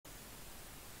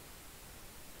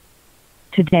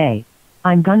Today,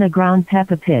 I'm gonna ground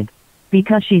Peppa Pig.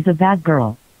 Because she's a bad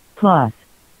girl. Plus,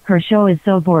 her show is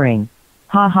so boring.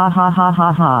 Ha ha ha ha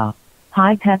ha ha.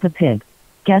 Hi Peppa Pig.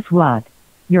 Guess what?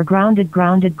 You're grounded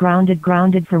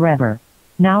forever.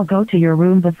 Now go to your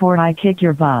room before I kick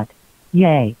your butt.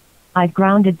 Yay. I've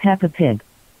grounded Peppa Pig.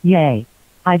 Yay.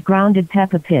 I've grounded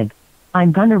Peppa Pig.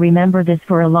 I'm gonna remember this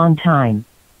for a long time.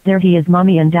 There he is,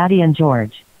 Mommy and Daddy and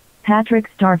George. Patrick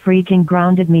star freaking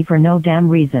grounded me for no damn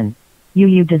reason.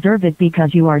 You deserve it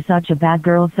because you are such a bad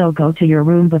girl, so go to your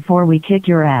room before we kick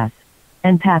your ass.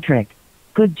 And Patrick.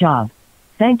 Good job.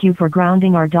 Thank you for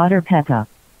grounding our daughter Peppa.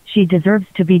 She deserves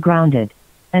to be grounded.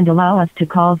 And allow us to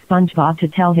call SpongeBob to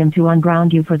tell him to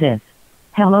unground you for this.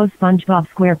 Hello SpongeBob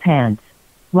SquarePants.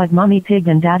 What, Mommy Pig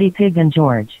and Daddy Pig and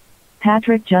George?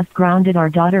 Patrick just grounded our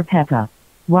daughter Peppa.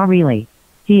 Wow, really?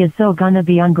 He is so gonna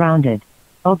be ungrounded.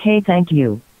 Okay, thank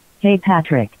you. Hey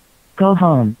Patrick. Go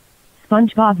home.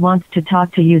 SpongeBob wants to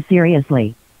talk to you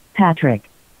seriously. Patrick.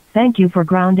 Thank you for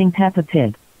grounding Peppa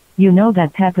Pig. You know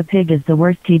that Peppa Pig is the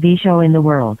worst TV show in the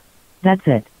world. That's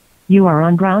it. You are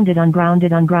ungrounded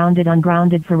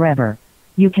forever.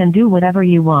 You can do whatever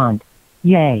you want.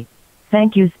 Yay.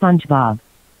 Thank you SpongeBob.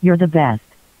 You're the best.